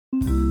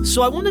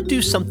So I want to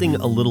do something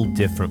a little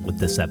different with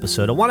this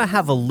episode. I want to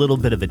have a little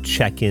bit of a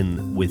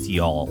check-in with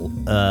y'all.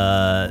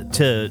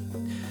 To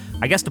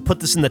put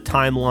this in the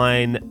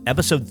timeline,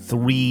 episode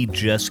 3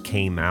 just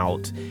came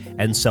out,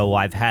 and so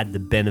I've had the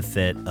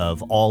benefit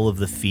of all of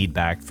the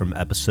feedback from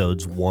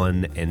episodes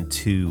 1 and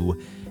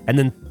 2, and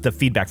then the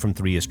feedback from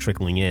 3 is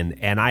trickling in.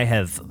 And I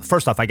have,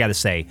 first off, I got to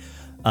say,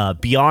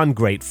 beyond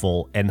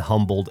grateful and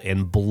humbled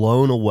and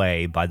blown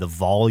away by the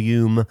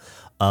volume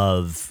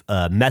of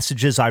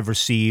messages I've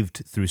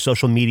received through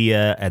social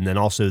media, and then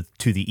also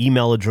to the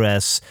email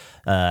address,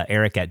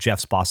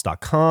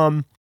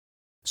 eric@jeffsboss.com.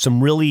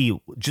 Some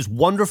really just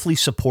wonderfully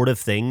supportive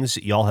things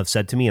y'all have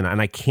said to me, and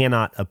I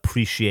cannot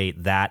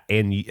appreciate that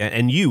and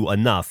you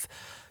enough.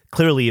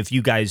 Clearly, if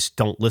you guys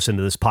don't listen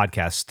to this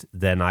podcast,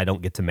 then I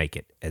don't get to make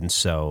it. And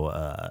so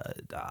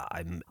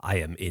I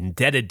am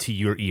indebted to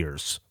your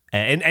ears.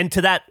 And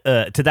to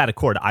that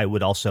accord, I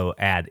would also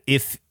add,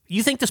 if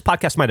you think this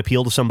podcast might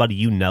appeal to somebody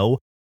you know,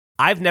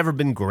 I've never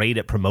been great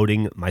at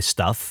promoting my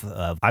stuff.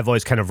 I've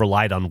always kind of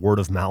relied on word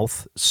of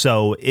mouth.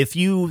 So if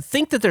you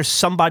think that there's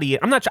somebody,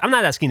 I'm not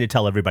asking you to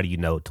tell everybody you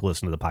know to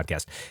listen to the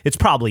podcast. It's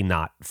probably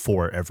not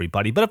for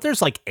everybody. But if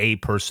there's like a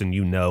person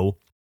you know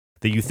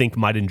that you think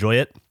might enjoy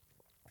it,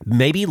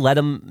 maybe let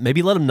them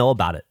know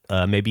about it.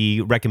 Maybe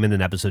recommend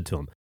an episode to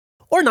them,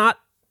 or not.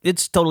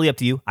 It's totally up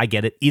to you. I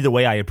get it. Either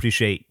way, I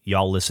appreciate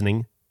y'all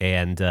listening,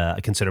 and I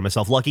consider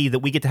myself lucky that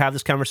we get to have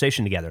this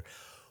conversation together,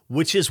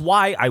 which is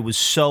why I was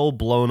so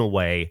blown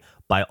away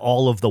by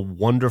all of the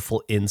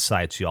wonderful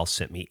insights y'all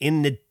sent me.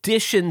 In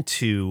addition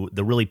to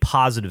the really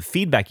positive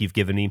feedback you've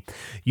given me,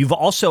 you've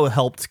also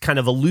helped kind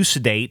of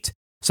elucidate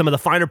some of the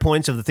finer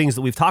points of the things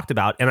that we've talked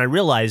about, and I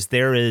realized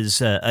there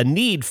is a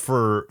need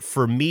for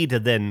me to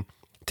then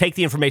take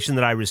the information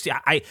that I receive.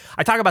 I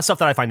talk about stuff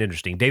that I find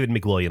interesting, David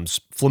McWilliams,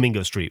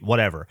 Flamingo Street,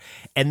 whatever.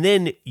 And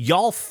then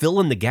y'all fill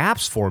in the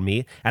gaps for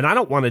me, and I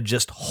don't want to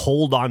just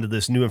hold on to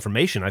this new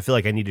information. I feel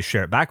like I need to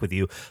share it back with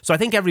you. So I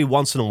think every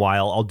once in a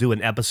while, I'll do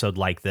an episode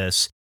like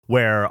this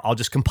where I'll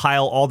just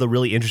compile all the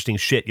really interesting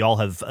shit y'all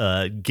have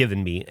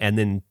given me, and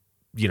then,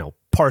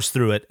 parse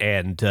through it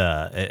and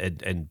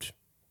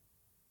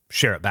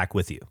share it back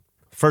with you.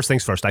 First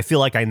things first, I feel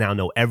like I now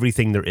know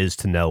everything there is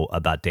to know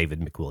about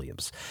David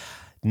McWilliams.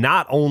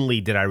 Not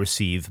only did I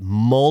receive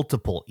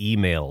multiple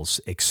emails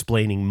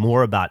explaining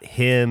more about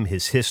him,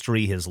 his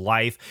history, his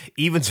life,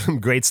 even some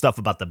great stuff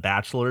about The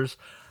Bachelors,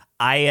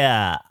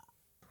 I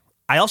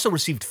also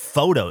received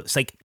photos.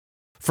 Like,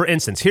 for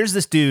instance, here's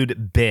this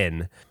dude,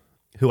 Ben,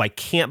 who I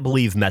can't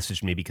believe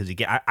messaged me because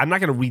I'm not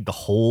going to read the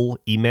whole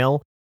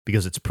email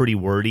because it's pretty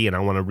wordy, and I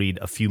want to read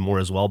a few more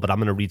as well, but I'm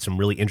going to read some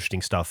really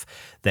interesting stuff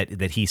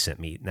that he sent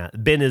me. Now,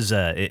 Ben is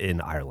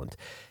in Ireland.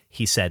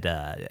 He said,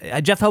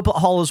 Jeff, hope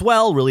all is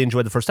well. Really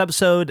enjoyed the first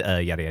episode,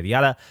 yada, yada,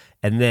 yada.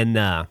 And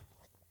then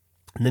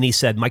he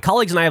said, my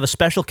colleagues and I have a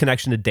special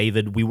connection to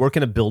David. We work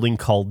in a building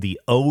called the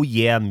Oh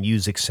Yeah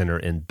Music Centre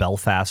in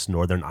Belfast,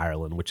 Northern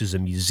Ireland, which is a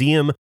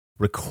museum,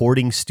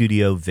 recording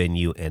studio,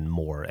 venue, and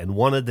more. And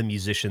one of the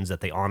musicians that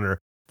they honor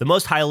the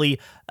most highly,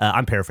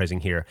 I'm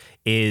paraphrasing here,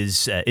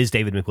 is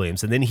David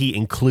McWilliams. And then he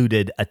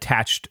included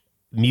attached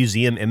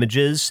museum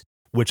images,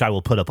 which I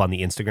will put up on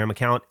the Instagram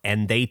account,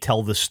 and they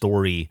tell the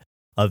story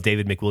of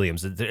David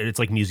McWilliams. It's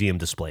like museum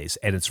displays,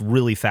 and it's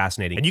really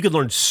fascinating. And you can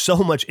learn so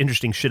much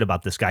interesting shit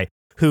about this guy,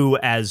 who,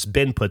 as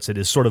Ben puts it,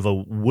 is sort of a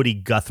Woody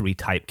Guthrie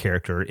type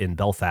character in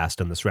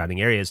Belfast and the surrounding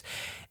areas,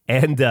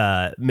 and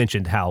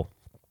mentioned how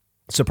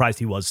surprised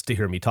he was to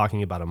hear me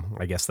talking about him.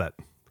 I guess that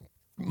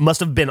must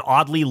have been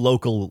oddly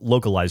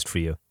localized for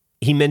you.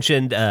 He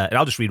mentioned, and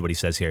I'll just read what he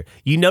says here.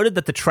 You noted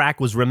that the track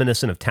was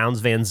reminiscent of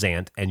Townes Van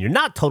Zandt, and you're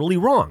not totally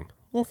wrong.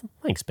 Well,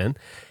 thanks, Ben.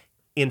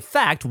 In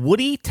fact,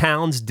 Woody,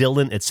 Townes,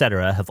 Dylan,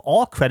 etc. have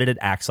all credited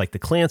acts like the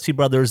Clancy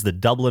Brothers, the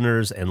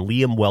Dubliners, and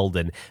Liam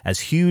Weldon as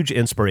huge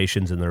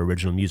inspirations in their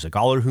original music,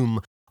 all of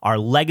whom are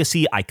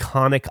legacy,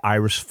 iconic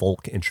Irish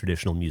folk and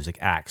traditional music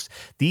acts.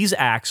 These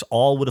acts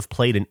all would have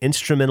played an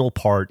instrumental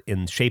part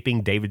in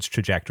shaping David's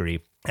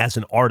trajectory as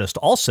an artist.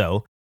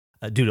 Also,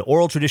 due to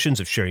oral traditions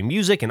of sharing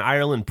music in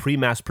Ireland,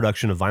 pre-mass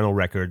production of vinyl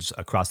records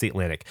across the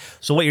Atlantic.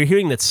 So what you're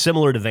hearing that's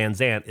similar to Van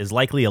Zandt is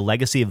likely a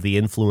legacy of the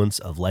influence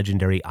of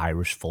legendary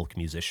Irish folk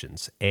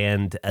musicians.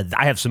 And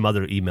I have some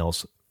other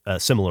emails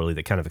similarly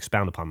that kind of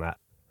expound upon that.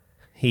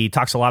 He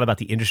talks a lot about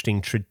the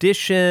interesting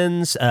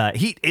traditions.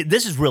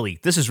 This is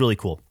really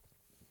cool.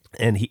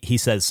 And he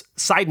says,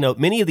 side note,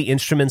 many of the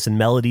instruments and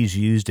melodies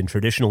used in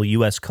traditional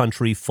U.S.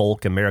 country,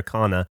 folk,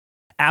 Americana,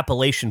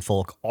 Appalachian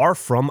folk are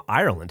from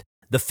Ireland.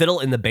 The fiddle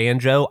and the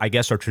banjo, I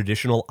guess, are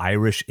traditional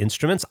Irish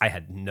instruments. I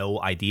had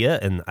no idea,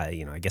 and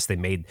I guess they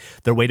made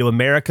their way to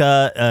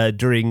America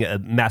during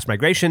mass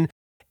migration.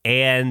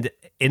 And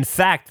in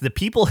fact, the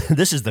people,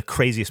 this is the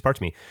craziest part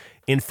to me.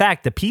 In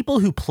fact, the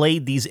people who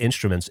played these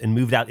instruments and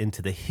moved out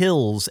into the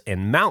hills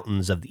and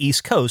mountains of the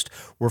East Coast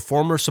were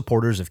former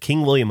supporters of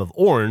King William of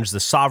Orange, the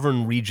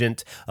sovereign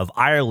regent of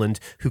Ireland,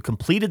 who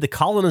completed the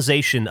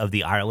colonization of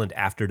the island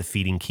after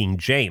defeating King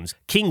James.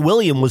 King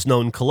William was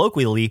known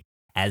colloquially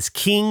as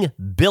King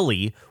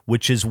Billy,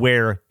 which is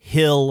where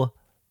hill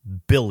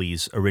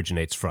Billy's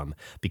originates from,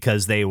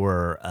 because they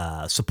were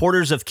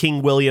supporters of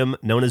King William,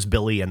 known as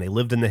Billy, and they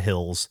lived in the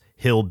hills,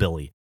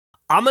 Hillbilly.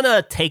 I'm going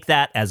to take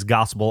that as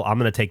gospel. I'm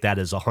going to take that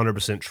as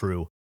 100%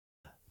 true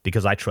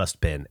because I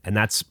trust Ben, and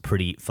that's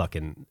pretty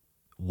fucking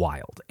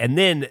wild. And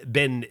then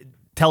Ben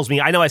tells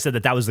me, I know I said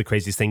that was the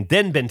craziest thing.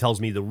 Then Ben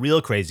tells me the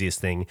real craziest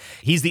thing.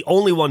 He's the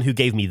only one who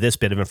gave me this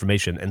bit of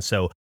information, and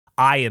so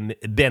I am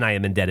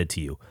indebted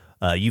to you.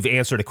 You've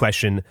answered a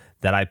question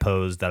that I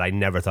posed that I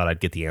never thought I'd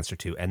get the answer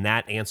to, and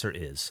that answer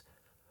is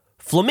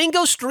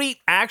Flamingo Street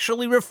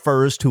actually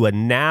refers to a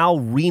now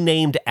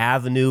renamed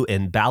avenue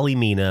in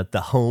Ballymena,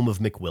 the home of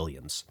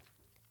McWilliams.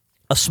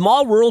 A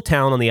small rural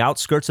town on the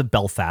outskirts of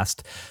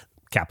Belfast,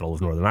 capital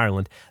of Northern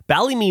Ireland,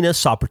 Ballymena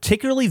saw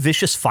particularly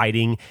vicious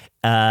fighting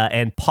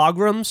and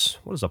pogroms.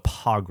 What is a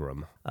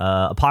pogrom?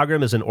 A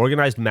pogrom is an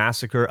organized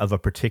massacre of a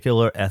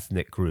particular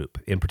ethnic group.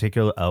 In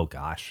particular, oh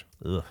gosh.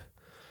 Ugh.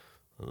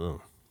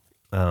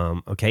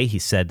 Okay, he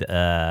said,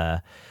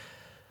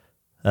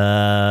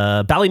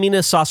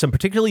 Ballymena saw some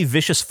particularly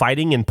vicious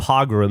fighting and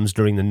pogroms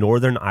during the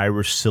Northern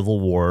Irish Civil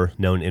War,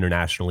 known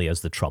internationally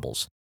as the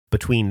Troubles,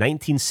 between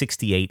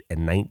 1968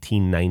 and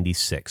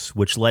 1996,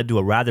 which led to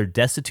a rather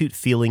destitute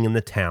feeling in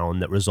the town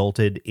that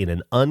resulted in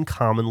an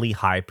uncommonly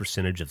high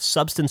percentage of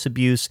substance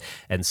abuse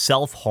and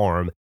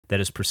self-harm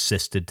that has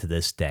persisted to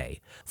this day.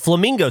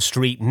 Flamingo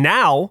Street,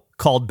 now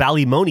called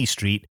Ballymoney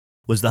Street,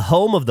 was the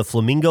home of the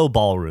Flamingo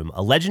Ballroom,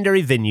 a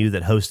legendary venue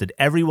that hosted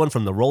everyone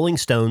from the Rolling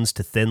Stones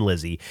to Thin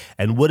Lizzy,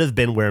 and would have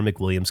been where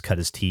McWilliams cut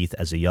his teeth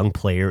as a young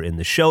player in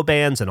the show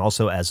bands and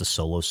also as a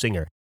solo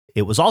singer.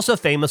 It was also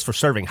famous for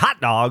serving hot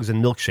dogs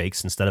and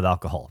milkshakes instead of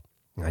alcohol.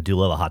 I do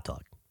love a hot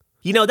dog.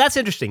 You know, that's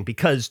interesting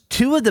because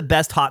two of the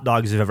best hot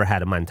dogs I've ever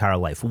had in my entire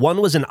life.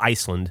 One was in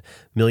Iceland.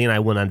 Millie and I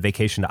went on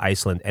vacation to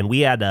Iceland, and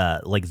we had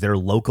like their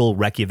local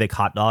Reykjavik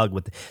hot dog.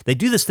 They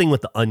do this thing with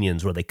the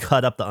onions where they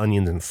cut up the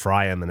onions and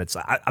fry them, and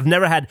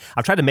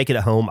I've tried to make it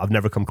at home. I've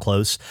never come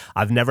close.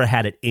 I've never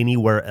had it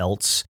anywhere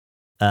else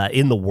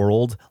in the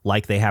world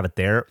like they have it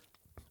there.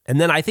 And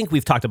then I think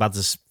we've talked about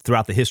this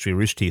throughout the history of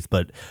Rooster Teeth,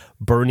 but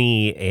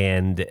Bernie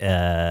and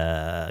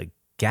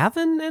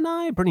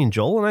Bernie and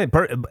Joel and I,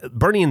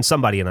 Bernie and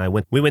somebody and I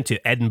went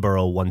to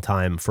Edinburgh one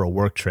time for a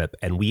work trip,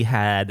 and we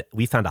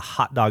found a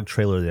hot dog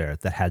trailer there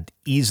that had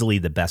easily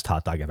the best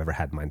hot dog I've ever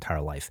had in my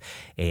entire life.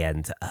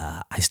 And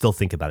I still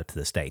think about it to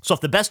this day. So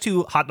if the best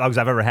two hot dogs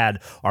I've ever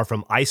had are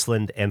from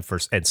Iceland and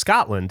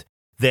Scotland,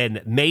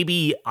 then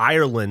maybe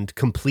Ireland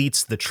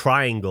completes the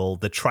triangle,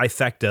 the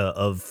trifecta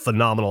of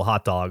phenomenal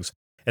hot dogs.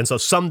 And so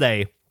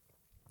someday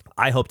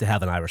I hope to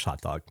have an Irish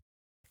hot dog.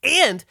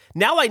 And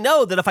now I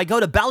know that if I go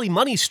to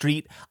Ballymoney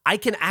Street, I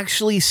can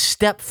actually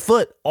step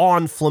foot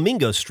on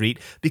Flamingo Street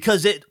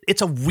because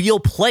it's a real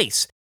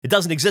place. It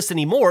doesn't exist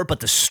anymore, but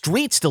the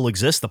street still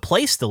exists. The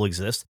place still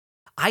exists.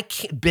 I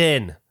can't,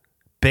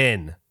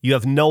 Ben, you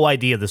have no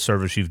idea the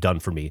service you've done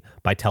for me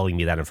by telling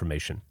me that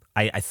information.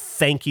 I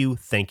thank you.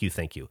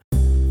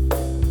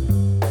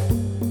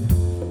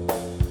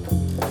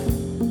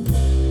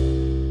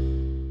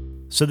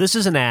 So this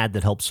is an ad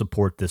that helps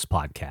support this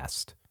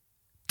podcast.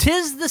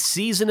 'Tis the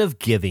season of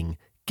giving.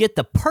 Get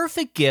the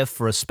perfect gift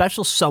for a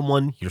special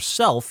someone,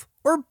 yourself,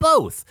 or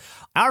both.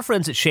 Our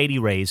friends at Shady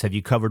Rays have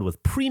you covered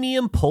with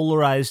premium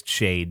polarized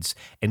shades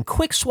and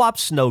quick swap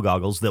snow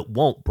goggles that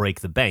won't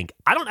break the bank.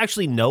 I don't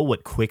actually know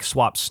what quick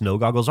swap snow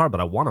goggles are, but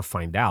I want to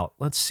find out.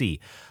 Let's see.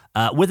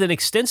 With an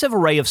extensive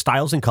array of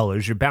styles and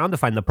colors, you're bound to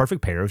find the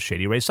perfect pair of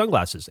Shady Rays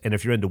sunglasses. And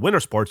if you're into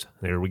winter sports,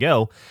 there we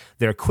go.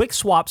 Their quick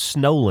swap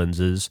snow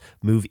lenses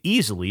move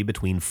easily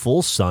between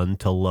full sun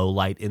to low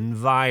light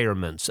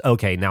environments.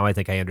 Okay, now I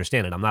think I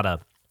understand it. I'm not a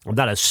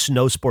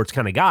snow sports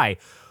kind of guy,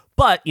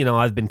 but you know,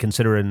 I've been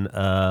considering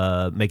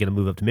making a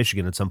move up to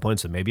Michigan at some point,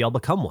 so maybe I'll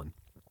become one.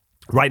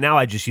 Right now,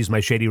 I just use my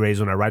Shady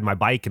Rays when I ride my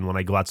bike and when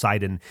I go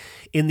outside in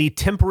the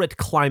temperate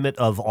climate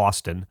of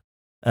Austin.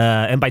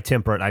 And by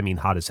temperate, I mean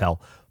hot as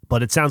hell.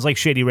 But it sounds like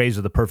Shady Rays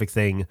are the perfect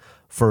thing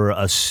for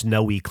a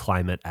snowy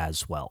climate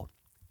as well.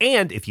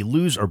 And if you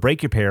lose or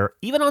break your pair,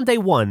 even on day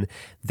one,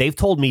 they've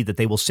told me that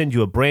they will send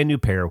you a brand new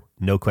pair,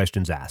 no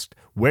questions asked.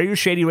 Wear your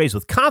Shady Rays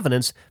with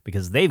confidence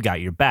because they've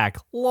got your back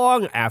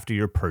long after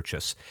your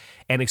purchase.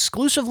 And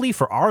exclusively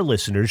for our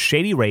listeners,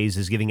 Shady Rays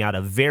is giving out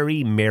a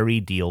very merry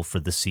deal for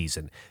the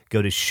season.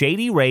 Go to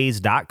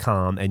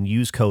shadyrays.com and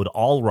use code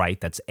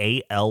ALLRIGHT, that's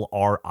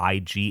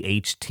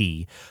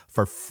ALRIGHT,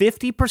 for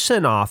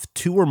 50% off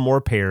 2 or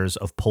more pairs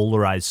of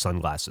polarized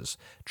sunglasses.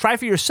 Try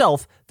for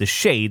yourself the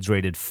shades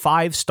rated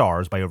 5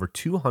 stars by over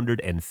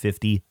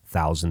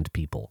 250,000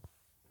 people.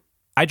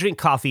 I drink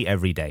coffee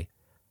every day.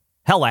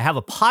 Hell, I have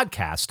a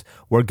podcast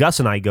where Gus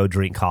and I go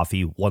drink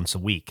coffee once a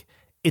week.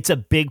 It's a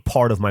big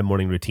part of my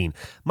morning routine.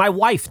 My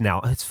wife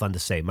now, it's fun to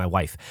say, my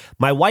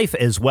wife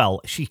as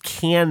well, she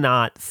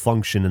cannot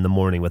function in the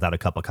morning without a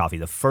cup of coffee.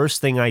 The first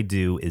thing I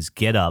do is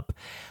get up.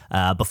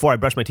 Before I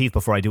brush my teeth,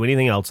 before I do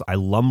anything else, I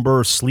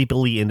lumber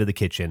sleepily into the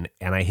kitchen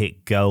and I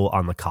hit go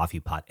on the coffee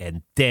pot.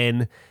 And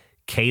then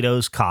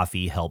Cato's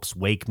Coffee helps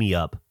wake me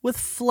up with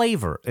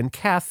flavor and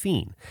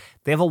caffeine.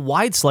 They have a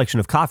wide selection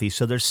of coffee,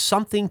 so there's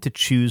something to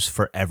choose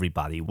for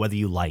everybody. Whether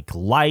you like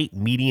light,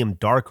 medium,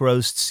 dark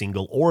roast,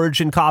 single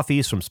origin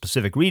coffees from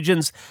specific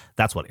regions,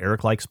 that's what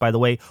Eric likes, by the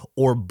way,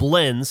 or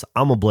blends,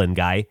 I'm a blend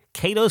guy,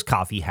 Cato's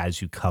Coffee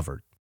has you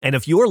covered. And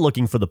if you're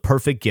looking for the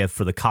perfect gift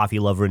for the coffee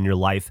lover in your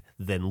life,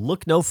 then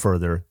look no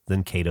further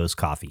than Cato's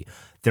Coffee.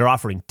 They're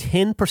offering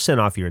 10%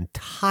 off your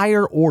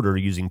entire order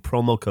using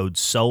promo code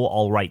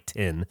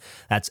SOALRIGHT10.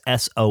 That's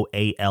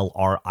SOALRIGHT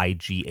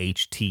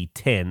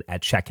 10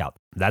 at checkout.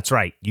 That's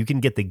right. You can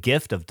get the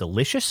gift of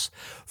delicious,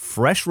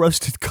 fresh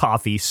roasted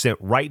coffee sent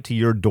right to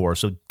your door.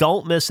 So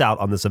don't miss out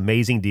on this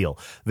amazing deal.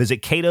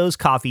 Visit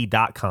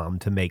catoscoffee.com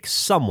to make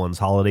someone's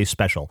holiday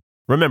special.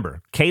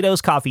 Remember,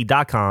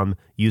 catoscoffee.com,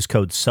 use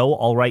code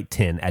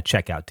SOALRIGHT10 at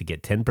checkout to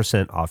get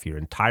 10% off your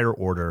entire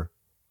order.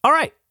 All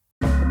right.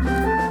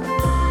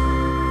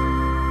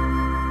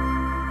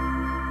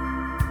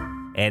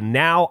 And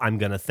now I'm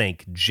going to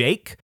thank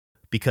Jake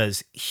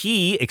because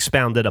he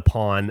expounded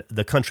upon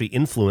the country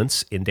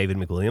influence in David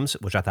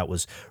McWilliams, which I thought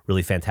was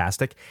really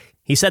fantastic.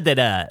 He said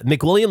that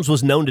McWilliams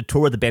was known to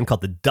tour with a band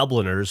called the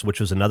Dubliners, which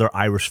was another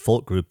Irish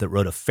folk group that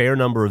wrote a fair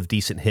number of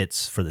decent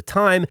hits for the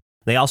time.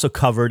 They also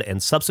covered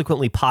and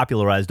subsequently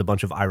popularized a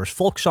bunch of Irish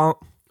folk songs.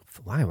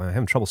 Why am I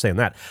having trouble saying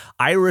that?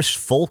 Irish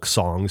folk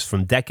songs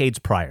from decades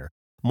prior.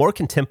 More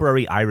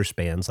contemporary Irish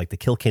bands like the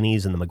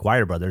Kilkennys and the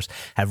Maguire Brothers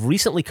have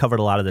recently covered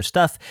a lot of their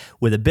stuff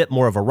with a bit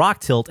more of a rock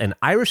tilt, and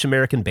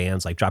Irish-American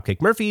bands like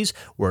Dropkick Murphys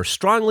were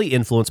strongly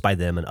influenced by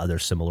them and other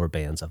similar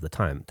bands of the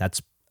time.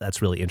 That's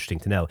really interesting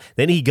to know.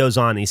 Then he goes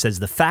on and he says,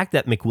 the fact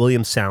that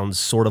McWilliams sounds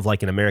sort of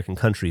like an American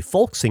country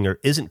folk singer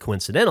isn't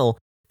coincidental.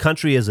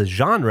 Country as a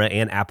genre,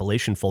 and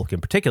Appalachian folk in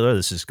particular,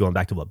 this is going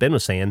back to what Ben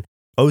was saying,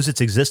 owes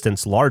its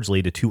existence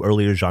largely to two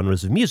earlier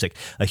genres of music.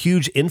 A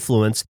huge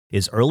influence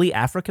is early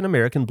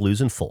African-American blues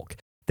and folk.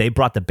 They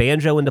brought the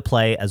banjo into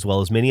play, as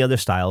well as many other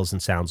styles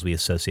and sounds we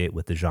associate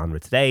with the genre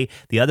today.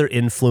 The other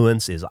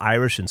influence is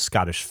Irish and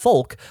Scottish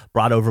folk,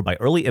 brought over by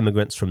early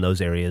immigrants from those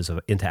areas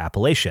into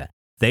Appalachia.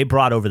 They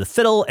brought over the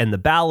fiddle and the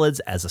ballads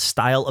as a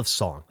style of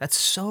song. That's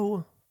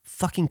so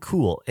fucking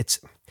cool.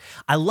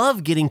 I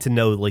love getting to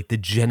know like the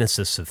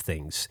genesis of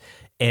things.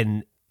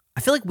 And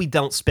I feel like we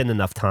don't spend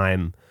enough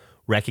time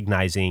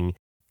recognizing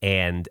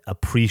and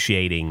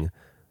appreciating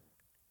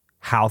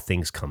how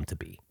things come to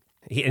be.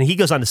 And he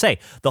goes on to say,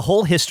 the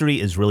whole history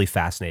is really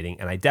fascinating,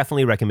 and I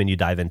definitely recommend you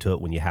dive into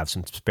it when you have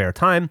some spare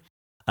time.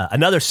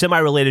 Another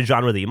semi-related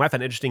genre that you might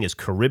find interesting is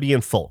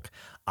Caribbean folk.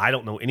 I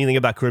don't know anything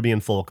about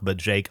Caribbean folk, but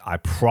Jake, I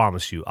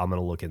promise you, I'm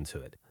going to look into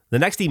it. The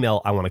next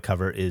email I want to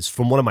cover is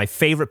from one of my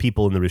favorite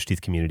people in the Rooster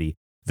Teeth community,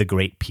 the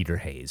great Peter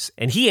Hayes.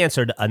 And he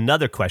answered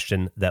another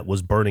question that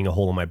was burning a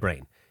hole in my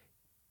brain.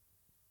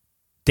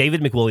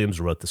 David McWilliams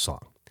wrote the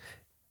song.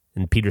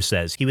 And Peter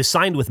says, he was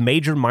signed with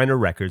Major Minor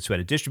Records, who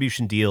had a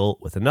distribution deal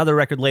with another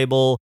record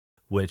label,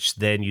 which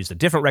then used a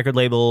different record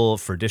label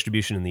for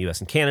distribution in the US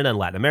and Canada and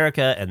Latin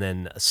America, and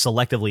then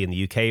selectively in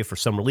the UK for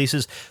some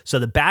releases. So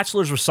the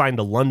Bachelors were signed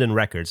to London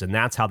Records, and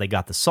that's how they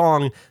got the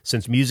song,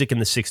 since music in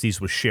the 60s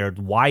was shared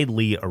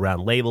widely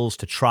around labels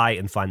to try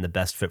and find the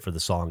best fit for the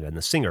song and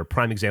the singer.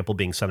 Prime example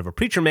being Son of a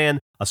Preacher Man,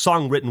 a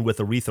song written with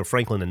Aretha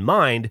Franklin in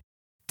mind,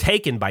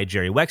 taken by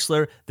Jerry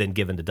Wexler, then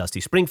given to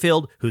Dusty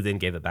Springfield, who then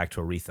gave it back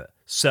to Aretha.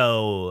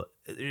 So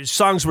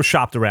songs were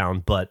shopped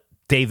around, but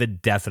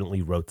David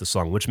definitely wrote the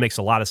song, which makes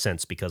a lot of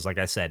sense because, like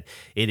I said,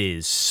 it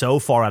is so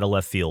far out of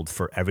left field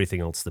for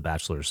everything else the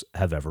Bachelors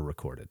have ever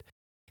recorded.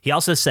 He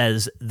also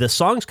says the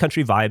song's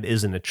country vibe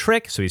isn't a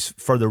trick, so he's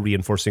further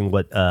reinforcing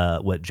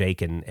what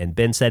Jake and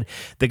Ben said.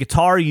 The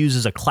guitar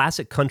uses a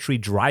classic country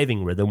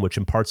driving rhythm, which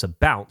imparts a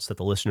bounce that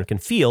the listener can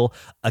feel,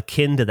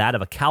 akin to that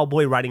of a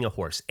cowboy riding a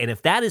horse. And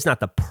if that is not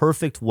the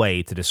perfect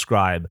way to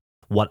describe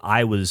what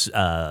I was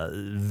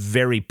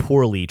very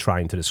poorly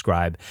trying to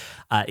describe,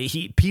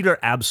 Peter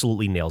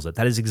absolutely nails it.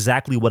 That is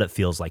exactly what it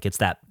feels like. It's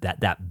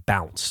that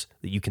bounce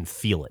that you can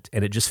feel it,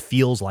 and it just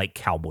feels like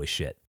cowboy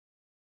shit.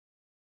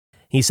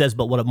 He says,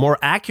 but what it more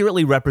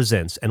accurately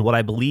represents, and what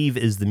I believe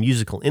is the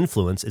musical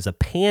influence, is a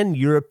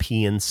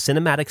pan-European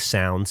cinematic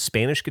sound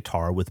Spanish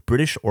guitar with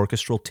British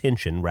orchestral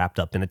tension wrapped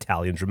up in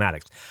Italian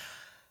dramatics.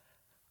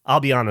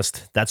 I'll be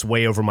honest, that's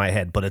way over my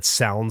head, but it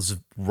sounds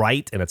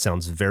right and it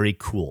sounds very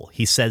cool.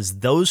 He says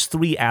those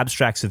three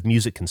abstracts of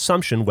music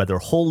consumption, whether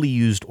wholly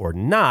used or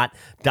not,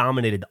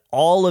 dominated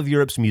all of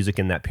Europe's music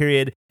in that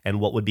period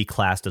and what would be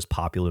classed as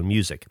popular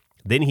music.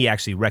 Then he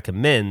actually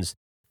recommends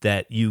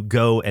that you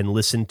go and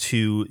listen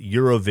to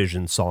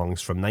Eurovision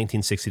songs from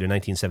 1960 to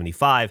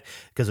 1975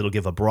 because it'll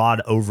give a broad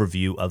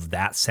overview of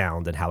that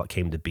sound and how it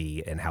came to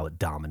be and how it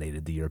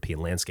dominated the European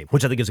landscape,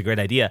 which I think is a great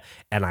idea,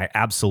 and I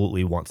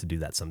absolutely want to do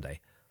that someday.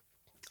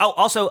 Oh,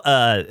 also,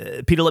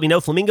 Peter, let me know,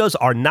 flamingos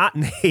are not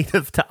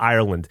native to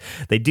Ireland.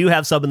 They do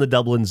have some in the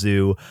Dublin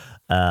Zoo,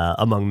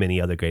 among many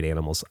other great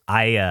animals.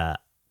 I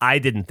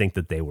didn't think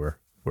that they were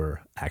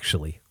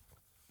actually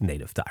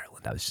native to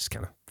Ireland. I was just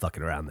kind of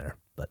fucking around there,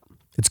 but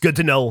it's good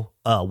to know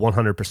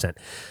 100%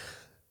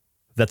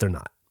 that they're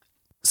not.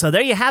 So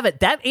there you have it.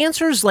 That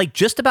answers like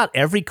just about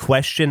every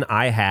question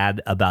I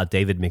had about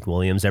David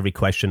McWilliams, every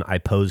question I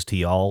posed to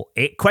y'all.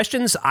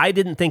 Questions I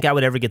didn't think I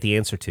would ever get the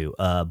answer to.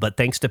 But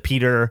thanks to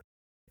Peter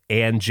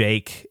and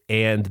Jake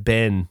and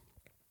Ben,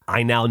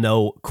 I now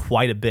know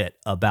quite a bit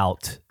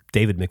about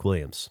David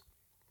McWilliams.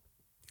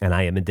 And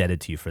I am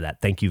indebted to you for that.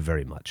 Thank you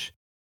very much.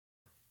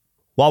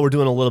 While we're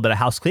doing a little bit of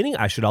house cleaning,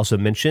 I should also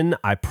mention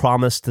I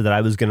promised that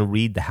I was going to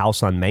read The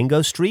House on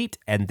Mango Street,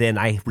 and then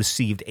I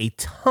received a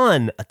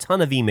ton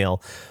of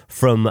email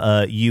from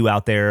you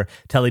out there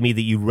telling me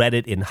that you read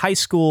it in high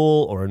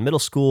school or in middle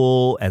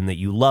school and that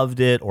you loved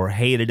it or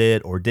hated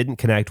it or didn't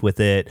connect with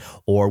it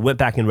or went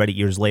back and read it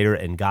years later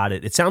and got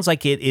it. It sounds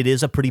like it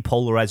is a pretty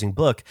polarizing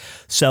book,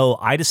 so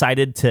I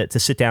decided to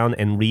sit down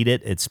and read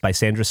it. It's by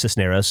Sandra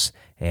Cisneros,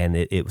 and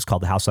it was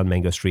called The House on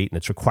Mango Street, and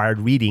it's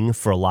required reading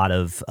for a lot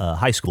of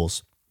high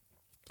schools.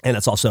 And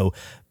it's also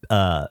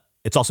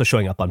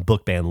showing up on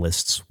book ban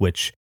lists,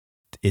 which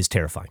is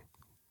terrifying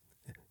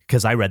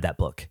because I read that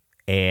book,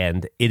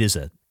 and it is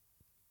a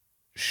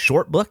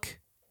short book.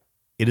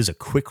 It is a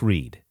quick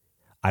read.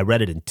 I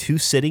read it in 2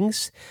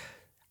 sittings.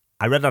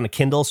 I read it on a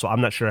Kindle, so I'm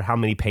not sure how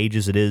many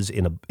pages it is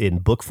in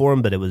book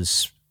form, but it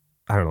was,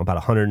 I don't know, about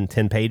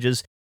 110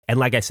 pages. And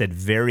like I said,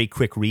 very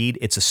quick read.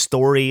 It's a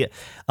story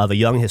of a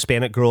young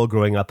Hispanic girl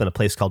growing up in a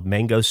place called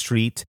Mango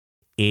Street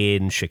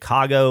in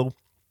Chicago.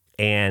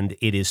 And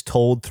it is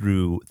told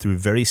through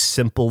very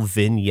simple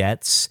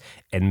vignettes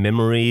and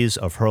memories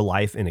of her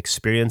life and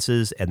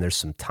experiences. And there's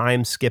some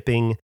time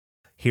skipping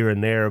here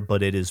and there,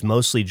 but it is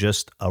mostly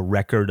just a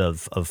record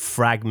of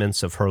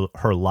fragments of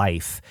her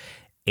life.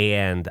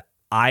 And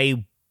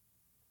I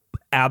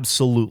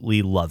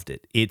absolutely loved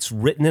it. It's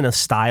written in a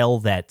style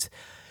that,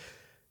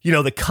 you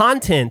know, the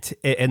content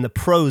and the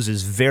prose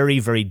is very,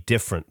 very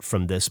different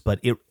from this, but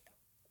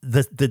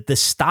the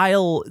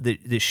style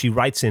that she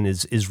writes in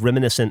is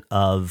reminiscent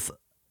of,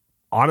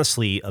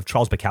 honestly, of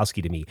Charles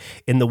Bukowski to me,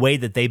 in the way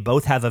that they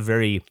both have a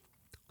very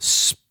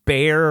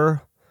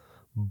spare,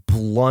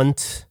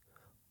 blunt,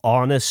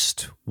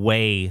 honest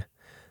way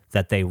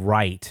that they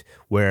write,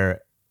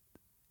 where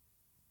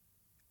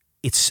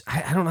it's,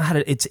 I don't know how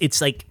to,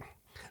 it's like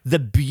the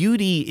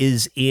beauty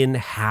is in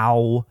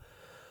how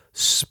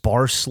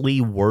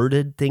sparsely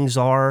worded things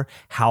are,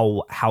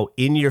 how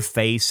in your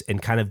face and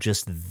kind of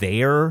just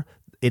there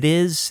it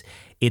is.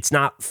 It's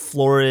not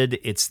florid.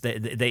 It's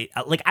they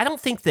like, I don't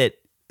think that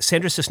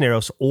Sandra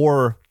Cisneros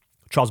or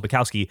Charles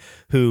Bukowski,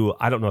 who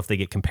I don't know if they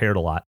get compared a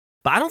lot,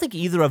 but I don't think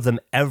either of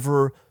them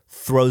ever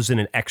throws in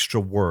an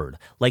extra word.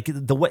 Like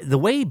the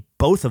way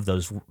both of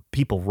those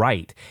people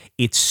write,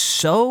 it's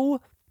so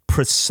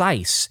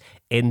precise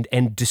and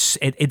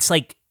it's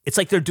like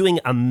they're doing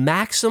a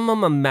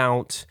maximum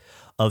amount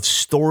of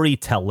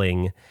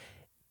storytelling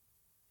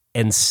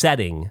and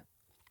setting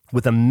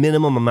with a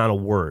minimum amount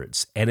of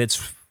words. And it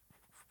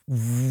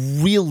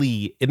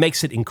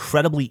makes it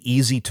incredibly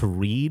easy to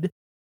read.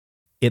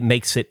 It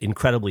makes it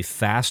incredibly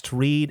fast to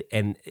read.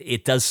 And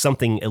it does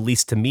something, at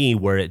least to me,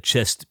 where it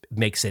just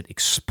makes it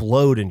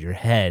explode in your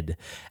head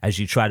as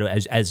you try to,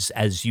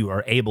 as you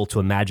are able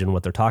to imagine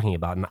what they're talking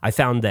about. And I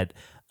found that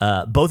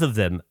both of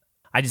them,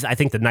 I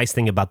think the nice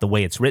thing about the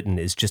way it's written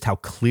is just how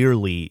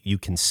clearly you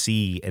can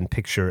see and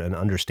picture and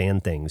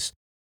understand things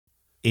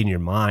in your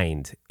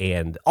mind.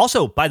 And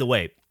also, by the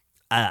way,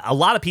 a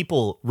lot of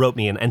people wrote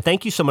me, and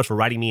thank you so much for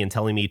writing me and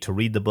telling me to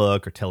read the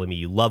book, or telling me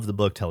you love the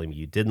book, telling me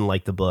you didn't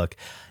like the book.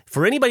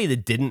 For anybody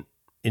that didn't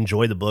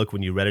enjoy the book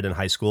when you read it in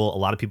high school, a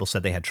lot of people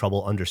said they had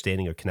trouble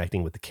understanding or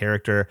connecting with the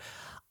character.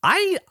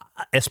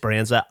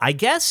 Esperanza, I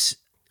guess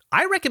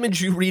I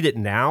recommend you read it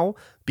now,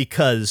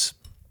 because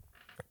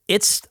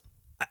it's,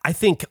 I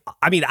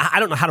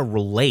don't know how to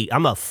relate.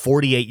 I'm a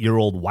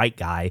 48-year-old white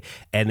guy,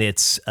 and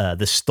it's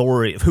the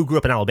story of who grew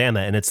up in Alabama,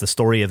 and it's the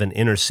story of an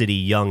inner city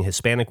young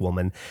Hispanic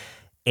woman.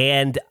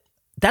 And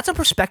that's a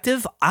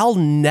perspective I'll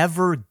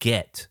never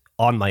get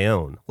on my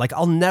own. Like,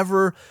 I'll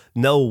never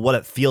know what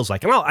it feels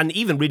like. And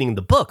even reading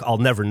the book, I'll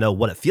never know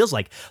what it feels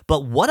like.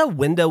 But what a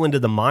window into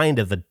the mind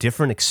of a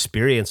different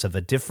experience, of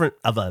a different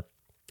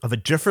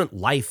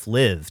life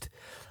lived.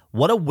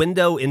 What a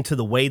window into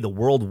the way the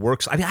world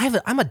works. I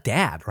mean, I'm a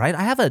dad, right?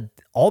 I have a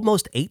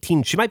almost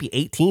 18, she might be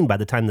 18 by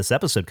the time this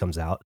episode comes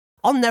out.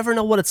 I'll never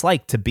know what it's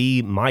like to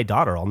be my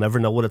daughter. I'll never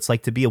know what it's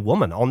like to be a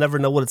woman. I'll never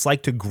know what it's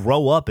like to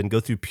grow up and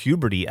go through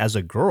puberty as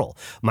a girl.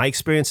 My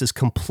experience is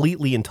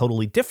completely and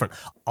totally different.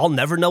 I'll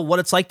never know what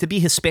it's like to be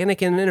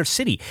Hispanic in an inner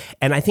city.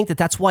 And I think that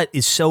that's what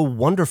is so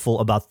wonderful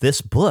about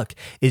this book,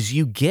 is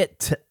you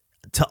get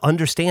to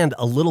understand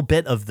a little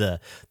bit of the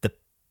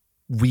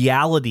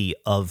reality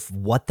of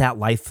what that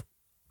life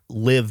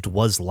lived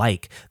was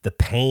like, the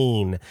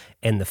pain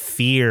and the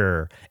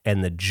fear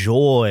and the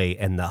joy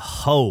and the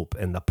hope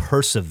and the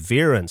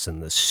perseverance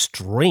and the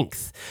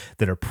strength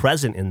that are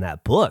present in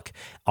that book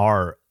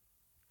are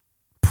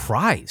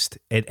prized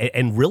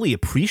and really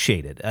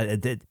appreciated.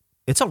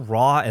 It's a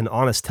raw and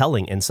honest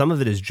telling, and some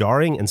of it is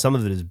jarring and some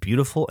of it is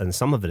beautiful and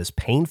some of it is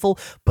painful,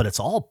 but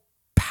it's all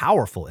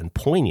powerful and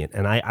poignant.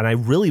 And I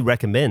really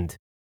recommend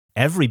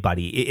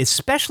everybody,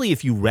 especially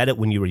if you read it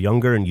when you were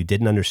younger and you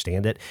didn't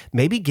understand it,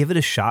 maybe give it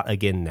a shot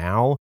again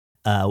now.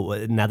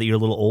 Now that you're a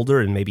little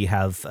older and maybe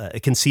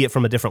can see it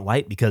from a different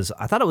light, because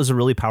I thought it was a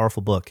really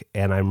powerful book,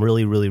 and I'm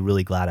really, really,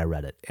 really glad I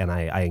read it, and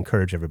I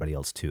encourage everybody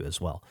else to as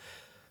well.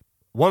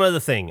 One other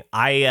thing,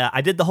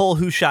 I did the whole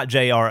Who Shot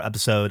JR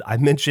episode. I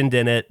mentioned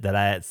in it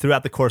that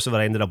throughout the course of it,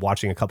 I ended up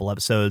watching a couple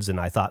episodes, and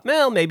I thought,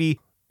 well, maybe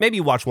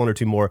watch one or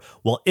two more.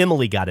 Well,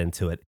 Emily got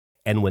into it,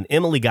 and when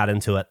Emily got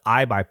into it,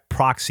 I by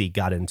proxy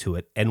got into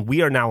it, and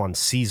we are now on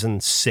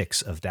season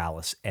 6 of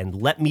Dallas, and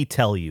let me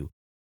tell you,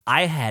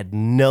 I had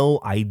no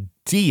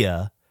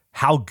idea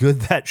how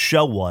good that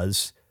show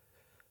was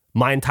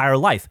my entire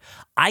life.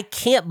 I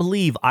can't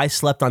believe I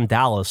slept on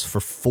Dallas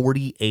for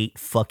 48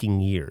 fucking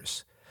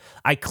years.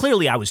 I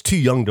was too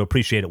young to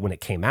appreciate it when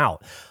it came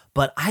out,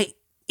 but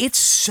it's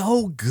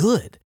so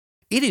good.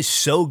 It is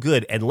so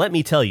good. And let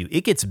me tell you,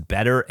 it gets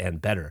better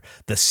and better.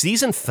 The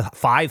season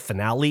 5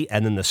 finale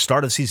and then the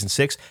start of season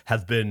 6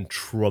 have been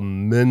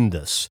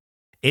tremendous.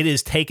 It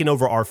has taken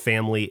over our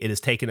family.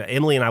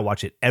 Emily and I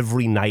watch it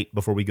every night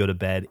before we go to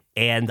bed.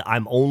 And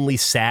I'm only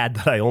sad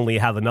that I only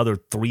have another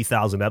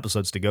 3,000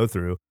 episodes to go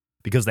through,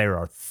 because there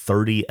are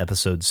 30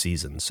 episode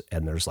seasons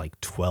and there's like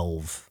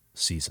 12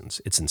 seasons.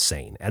 It's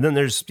insane. And then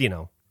there's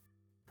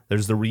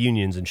the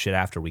reunions and shit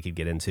after we could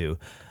get into,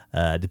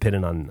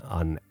 depending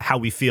on how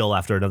we feel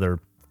after another,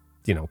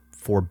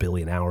 4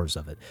 billion hours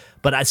of it.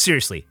 But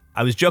seriously,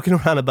 I was joking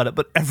around about it,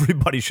 but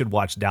everybody should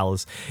watch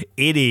Dallas.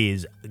 It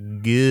is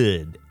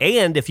good.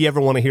 And if you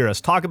ever want to hear us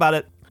talk about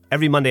it,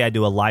 every Monday I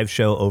do a live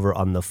show over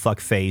on the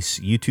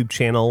Fuckface YouTube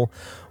channel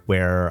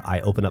where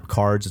I open up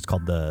cards. It's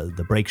called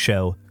the Break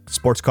Show.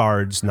 Sports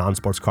cards,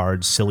 non-sports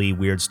cards, silly,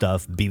 weird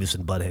stuff, Beavis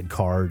and Butthead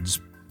cards,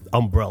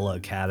 Umbrella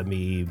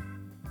Academy,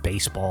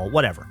 baseball,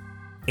 whatever.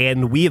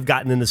 And we have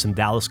gotten into some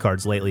Dallas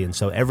cards lately, and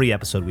so every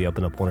episode we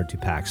open up 1 or 2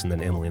 packs, and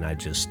then Emily and I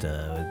just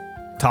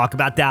talk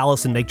about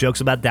Dallas and make jokes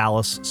about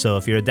Dallas. So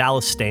if you're a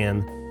Dallas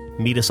stan,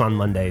 meet us on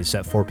Mondays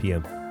at 4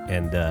 p.m.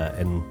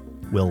 and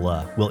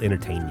we'll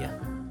entertain you.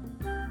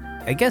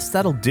 I guess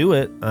that'll do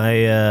it.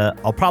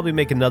 I'll probably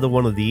make another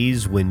one of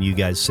these when you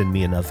guys send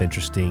me enough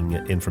interesting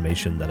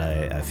information that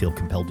I feel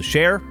compelled to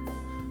share.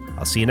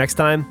 I'll see you next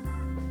time.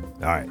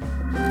 All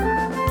right.